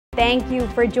Thank you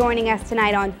for joining us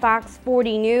tonight on Fox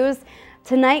 40 News.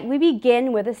 Tonight we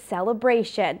begin with a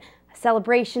celebration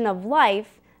of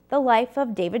life, the life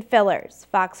of David Fillers.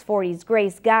 Fox 40's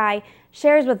Grace Guy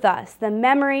shares with us the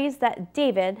memories that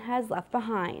David has left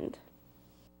behind.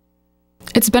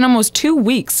 It's been almost 2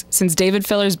 weeks since David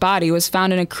Fillers' body was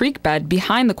found in a creek bed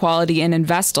behind the Quality Inn in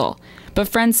Vestal. But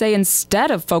friends say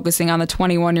instead of focusing on the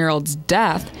 21-year-old's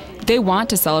death, they want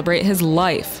to celebrate his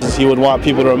life. He would want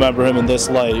people to remember him in this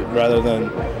light rather than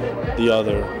the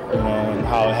other, and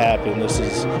how it happened. This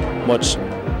is much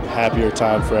happier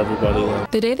time for everybody.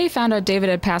 The day they found out David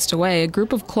had passed away, a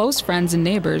group of close friends and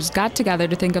neighbors got together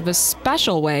to think of a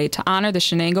special way to honor the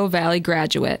Shenango Valley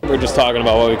graduate. We're just talking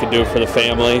about what we could do for the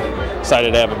family.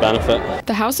 Decided to have a benefit.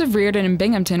 The House of Reardon in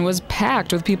Binghamton was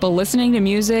packed with people listening to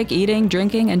music, eating,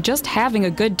 drinking, and just having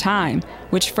a good time,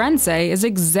 which friends say is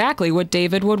exactly what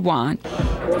David would want.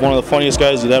 One of the funniest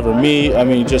guys you'd ever meet. I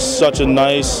mean, just such a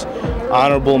nice,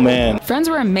 honorable man. Friends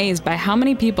were amazed by how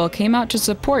many people came out to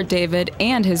support David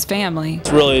and his family.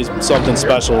 It's really something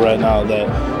special right now that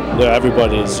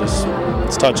everybody is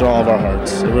it's touching all of our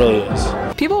hearts. It really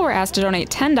is. People were asked to donate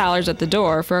 $10 at the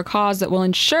door for a cause that will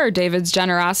ensure David's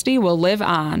generosity will live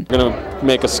on. We're going to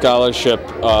make a scholarship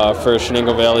for a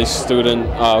Shenango Valley student,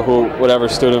 whatever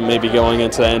student may be going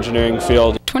into the engineering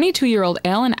field. 22-year-old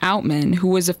Alan Outman, who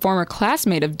was a former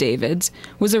classmate of David's,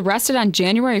 was arrested on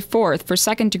January 4th for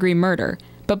second-degree murder,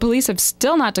 but police have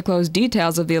still not disclosed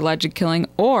details of the alleged killing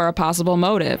or a possible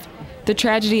motive. The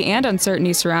tragedy and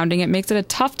uncertainty surrounding it makes it a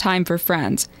tough time for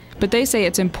friends, but they say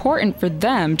it's important for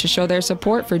them to show their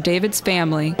support for David's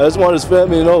family. I just want his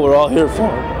family to know we're all here for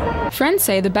him. Friends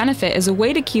say the benefit is a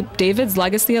way to keep David's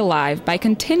legacy alive by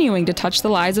continuing to touch the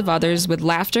lives of others with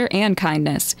laughter and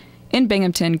kindness. In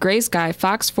Binghamton, Grace Guy,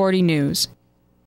 Fox 40 News.